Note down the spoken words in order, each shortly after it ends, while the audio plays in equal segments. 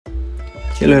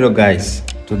Hello guys,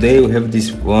 today we have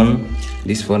this phone.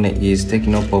 This phone is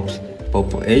Tecno Pop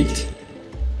 8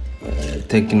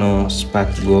 Tecno Spark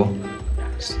Go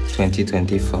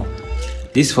 2024.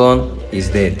 This phone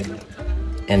is dead,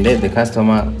 and then the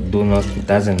customer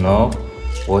doesn't know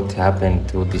what happened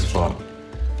to this phone.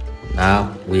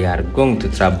 Now we are going to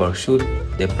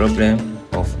troubleshoot the problem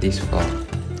of this phone.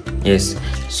 Yes,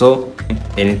 so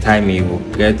anytime you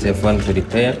get a phone to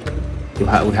repair, we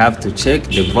have to check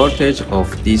the voltage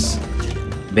of this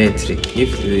battery.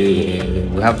 If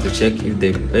we have to check if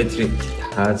the battery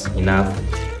has enough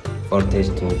voltage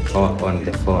to power on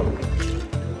the phone.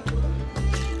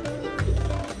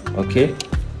 Okay,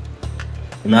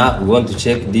 now we want to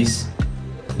check this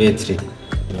battery.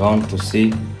 We want to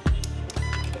see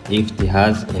if it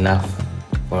has enough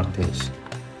voltage.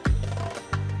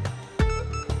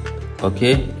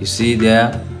 Okay, you see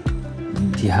there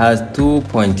it has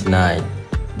 2.9.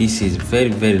 This is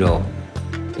very low.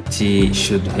 It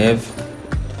should have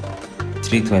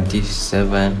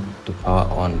 327 to power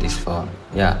on this phone.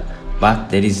 Yeah, but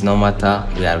there is no matter.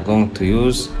 We are going to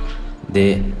use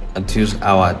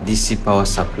our DC power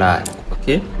supply.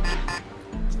 Okay,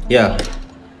 yeah,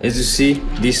 as you see,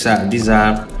 these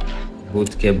are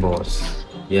boot cables.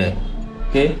 Yeah,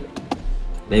 okay,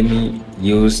 let me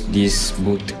use this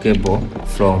boot cable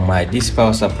from my DC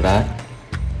power supply.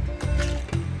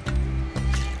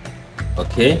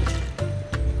 Okay,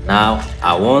 now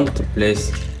I want to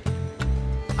place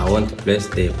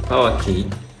the power key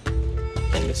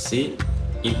and see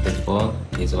if the phone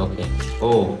is okay.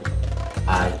 Oh,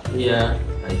 I hear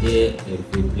a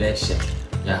vibration.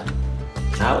 Yeah,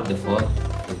 now the phone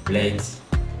vibrates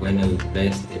when we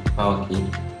place the power key.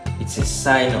 It's a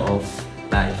sign of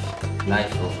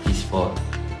life of this phone.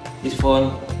 This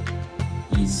phone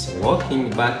is working,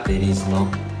 but there is no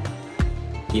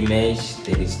image,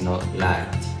 there is no light.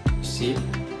 You see,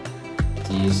 it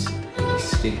is in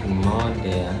sleep mode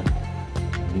there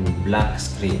in black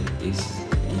screen. It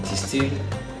is still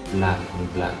black.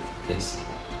 Yes,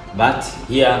 but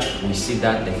here we see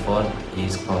that the phone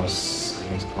is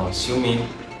consuming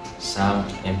some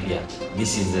ampere.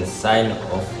 This is a sign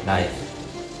of life.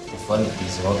 The phone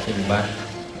is working, but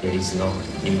there is no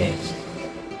image.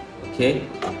 Okay,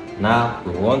 now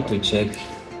we want to check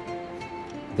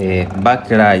the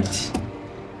backlight,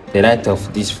 the light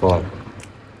of this phone.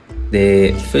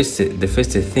 The first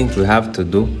thing we have to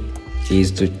do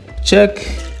is to check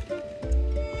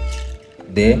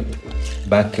the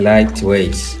backlight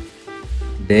ways.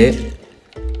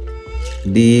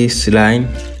 This line,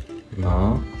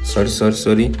 no,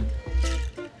 sorry.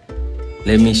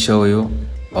 Let me show you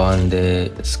on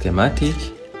the schematic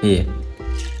here.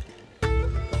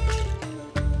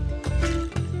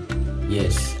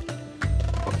 Yes.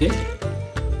 Okay,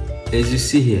 as you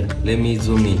see here, let me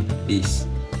zoom in.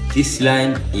 This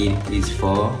line is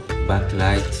for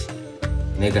backlight,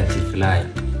 negative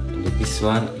line, and this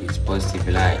one is positive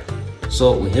line.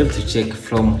 So we have to check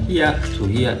from here to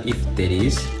here if there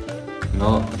is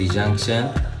no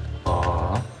disjunction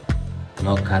or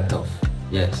no cutoff.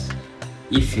 Yes,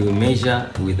 if you measure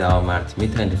with our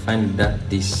multimeter and find that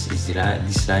this line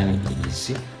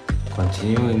is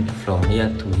continuing from here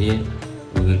to here,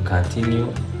 we will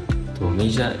continue to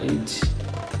measure it.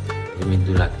 Let me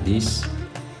do like this.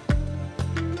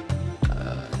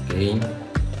 Again,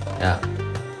 yeah,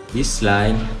 this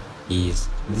line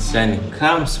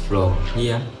comes from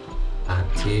here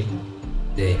until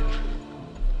there.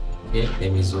 Okay,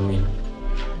 let me zoom in.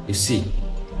 You see,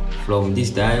 from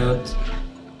this diode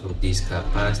to this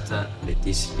capacitor,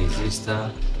 this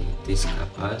resistor to this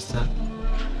capacitor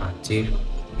until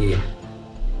here.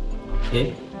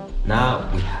 Okay, now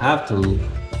we have to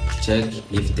check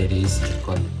if there is a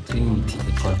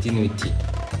continuity.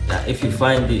 Now, if you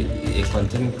find a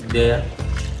continuity there,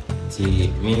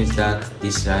 it means that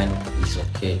this line is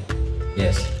okay.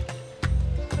 Yes.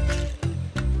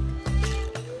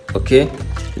 Okay,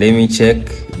 let me check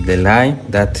the line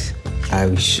that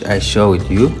I showed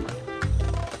you.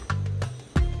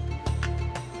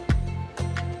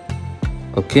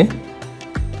 Okay,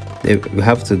 we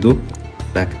have to do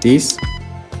like this.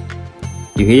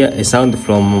 You hear a sound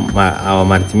from our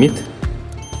multimeter?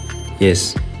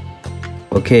 Yes.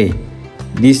 Okay,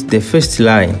 the first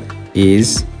line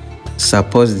is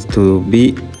supposed to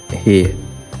be here.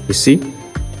 You see,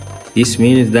 this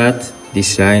means that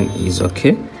this line is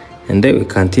okay, and then we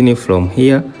continue from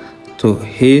here to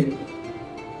here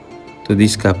to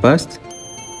this capacitor.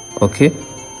 Okay,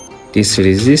 this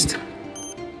resist.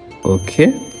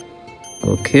 Okay,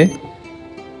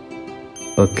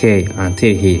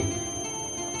 until here.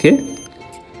 Okay,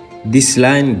 this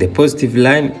line, the positive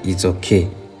line, is okay.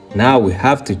 Now we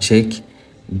have to check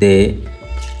the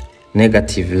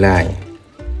negative line.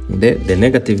 The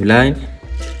negative line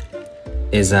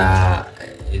is I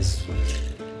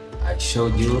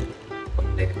showed you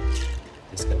on the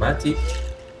schematic.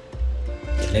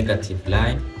 The negative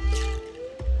line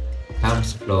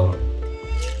comes from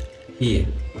here,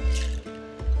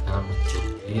 comes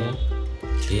from here,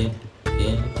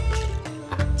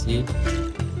 until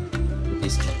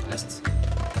this capacity,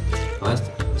 first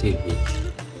until here.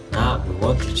 Now we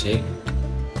want to check.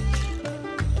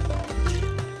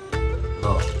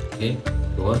 We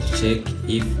want to check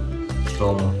if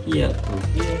from here to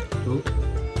here to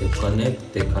the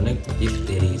connect if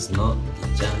there is no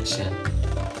junction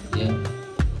here.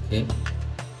 Okay,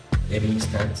 let me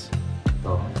start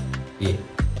from here.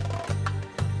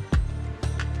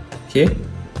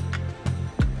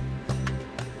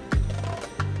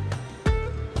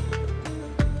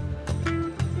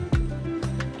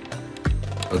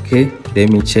 Okay, let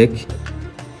me check.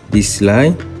 This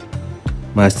line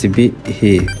must be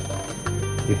here.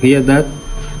 You hear that?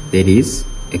 There is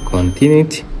a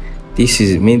continuity.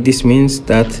 This means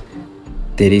that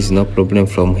there is no problem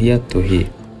from here to here.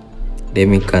 Let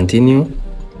me continue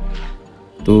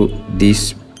to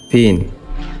this pin.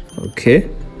 Okay,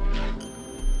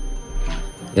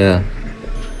 yeah,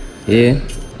 here.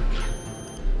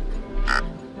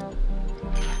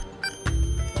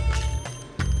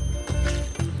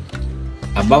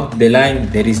 About the line,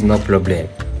 there is no problem.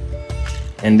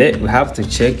 And then we have to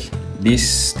check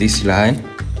this line.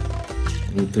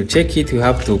 And to check it, we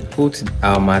have to put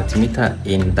our multimeter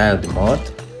in diode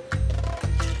mode.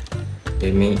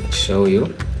 Let me show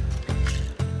you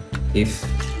if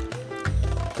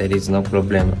there is no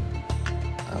problem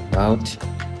about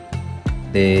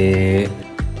the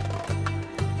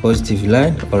positive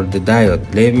line or the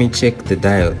diode. Let me check the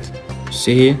diode.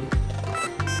 See here,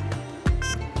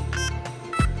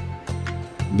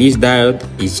 this diode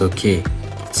is okay,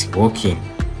 it's working.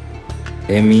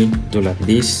 Let me do like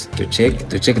this to check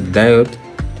the diode.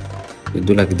 We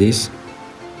do like this.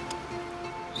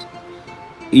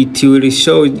 It will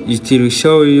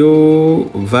show you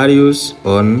values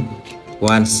on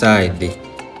one side. It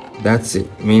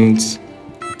means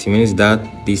that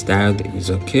this diode is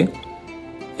okay.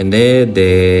 And then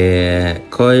the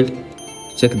coil,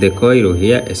 check the coil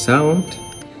here, a sound,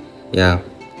 yeah.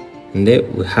 And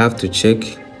then we have to check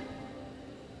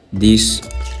this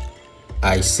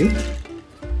IC.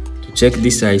 To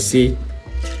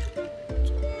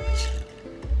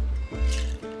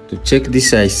check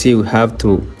this IC, we have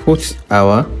to put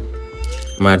our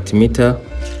multimeter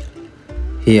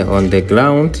here on the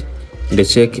ground and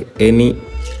check any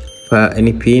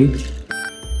pin.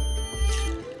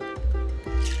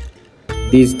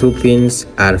 These two pins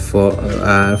are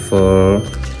for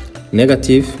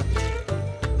negative.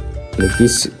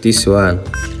 This one,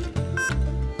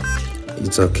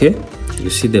 it's okay. You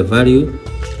see the value.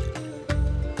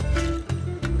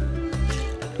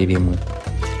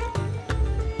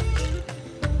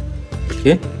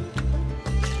 Okay,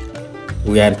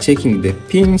 we are checking the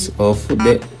pins of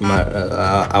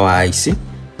our IC.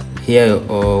 Here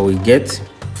we get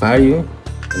value,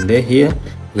 and then here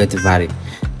we get value.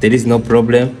 There is no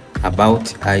problem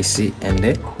about IC and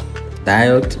the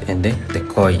diode and the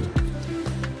coil.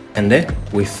 And then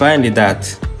we find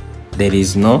that there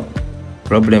is no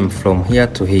problem from here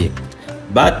to here,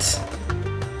 but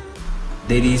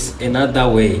there is another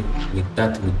way with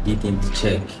that we didn't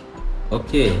check.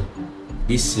 Okay,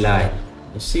 this line,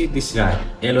 you see this line,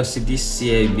 LCD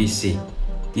CABC,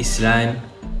 this line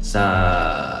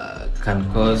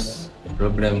can cause a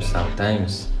problem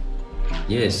sometimes.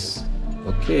 Yes,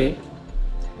 okay,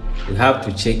 we have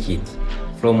to check it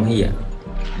from here.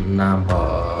 We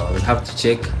have to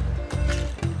check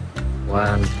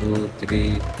 1, 2,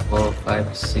 3, 4,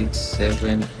 5, 6,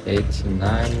 7, 8,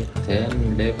 9,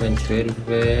 10, 11,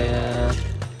 12,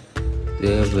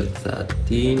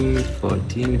 13,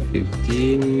 14,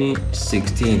 15,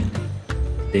 16.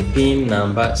 The pin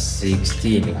number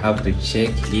 16. You have to check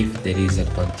if there is a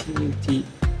continuity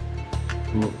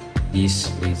to this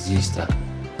resistor.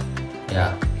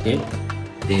 Yeah, okay.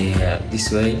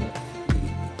 This way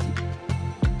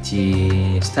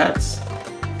it starts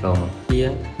from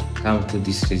here, come to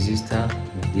this resistor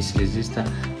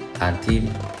until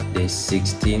the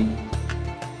 16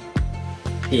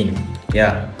 pin.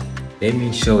 Yeah, let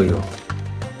me show you.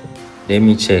 Let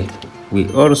me check. We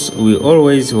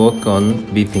always work on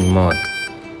beeping mode.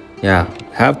 Yeah,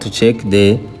 have to check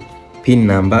the pin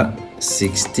number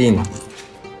 16.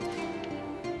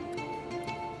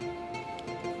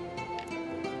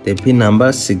 The pin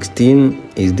number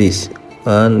 16 is this.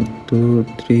 1 2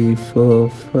 3 4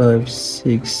 5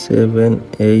 6 7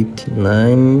 8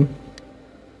 9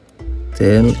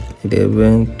 10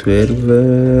 11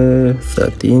 12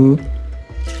 13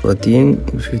 14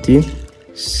 15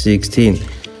 16.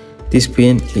 This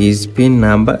pin is pin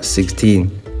number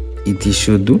 16. It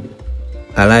should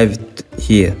arrive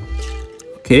here.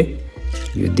 Okay,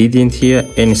 you didn't hear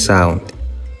any sound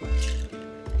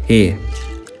here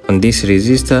on this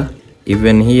resistor.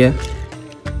 Even here,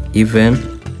 even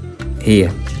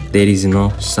here, there is no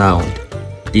sound.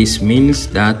 This means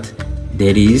that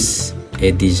there is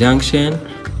a disjunction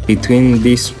between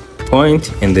this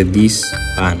point and this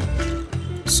one.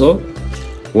 So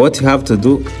what you have to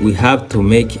do, we have to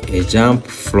make a jump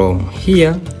from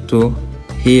here to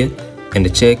here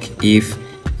and check if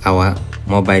our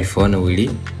mobile phone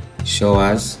will show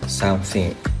us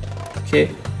something.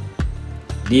 Okay,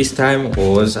 this time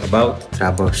was about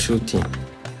troubleshooting.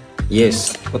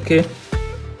 Yes, okay,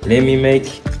 let me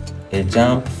make a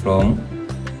jump from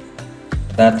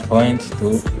that point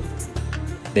to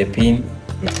the pin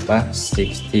number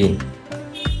 16.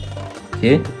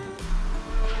 Okay,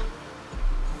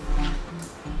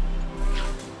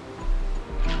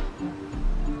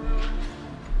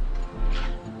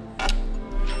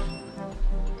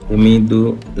 let me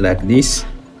do like this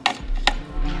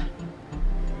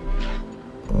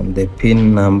on the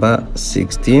pin number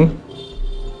 16.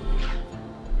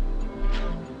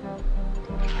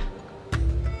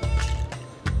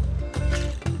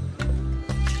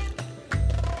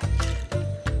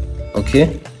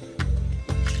 Okay,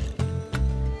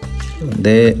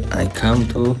 there I come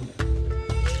to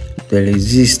the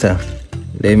resistor.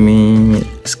 Let me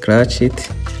scratch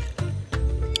it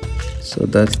so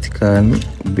that it can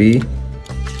be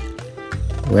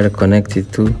well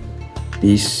connected to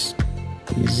this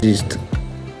resistor.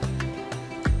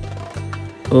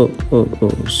 Oh,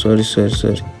 sorry,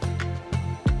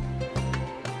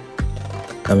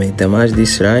 I may damage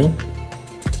this line.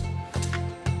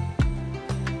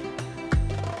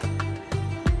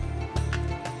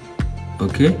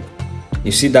 Okay,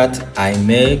 you see that I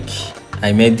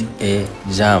made a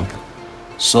jump.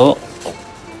 So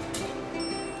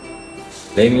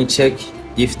let me check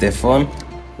if the phone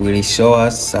will show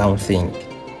us something.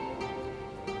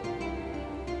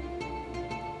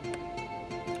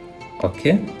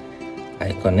 Okay,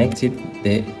 I connected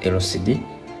the LCD.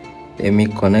 Let me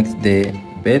connect the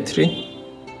battery.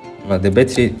 No, the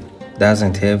battery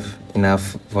doesn't have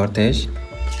enough voltage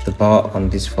to power on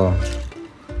this phone.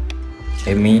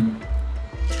 Let me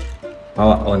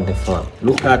power on the phone.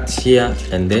 Look at here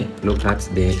and then look at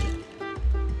the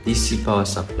DC power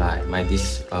supply, my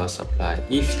DC power supply.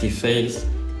 If it fails,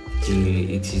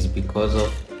 it is because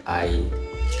of I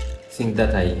think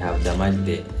that I have damaged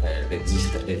the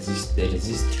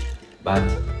resistor, but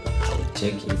I will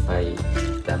check if I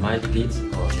damaged it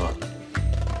or not.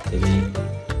 Let me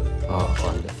power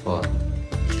on the phone.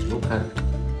 Look at,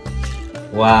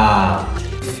 wow,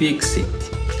 fix it.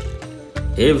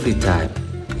 Every time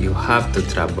you have to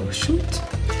troubleshoot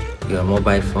your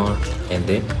mobile phone and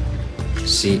then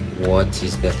see what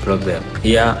is the problem.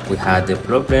 Here we had the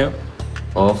problem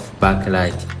of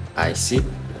backlight IC.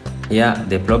 Here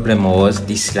the problem was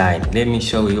this line. Let me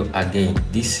show you again.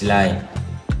 This line,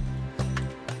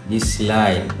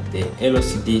 the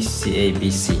LCD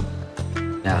CABC.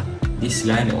 Now this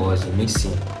line was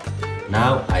missing.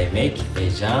 Now I make a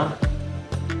jump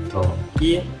from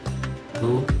here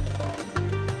to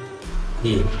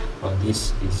here on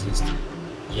this resistor.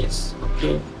 Yes,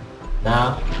 okay,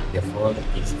 now the phone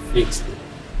is fixed.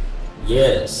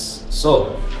 Yes,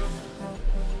 so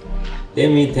let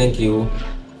me thank you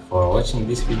for watching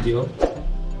this video.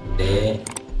 Then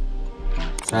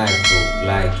try to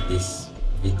like this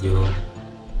video,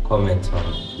 comment on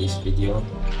this video,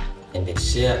 and then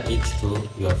share it to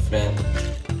your friend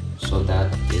so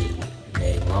that they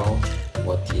may know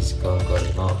what is going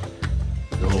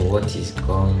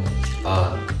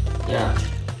on. Yeah,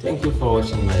 thank you for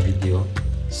watching my video.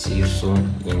 See you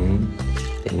soon in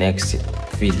the next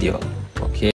video. Okay.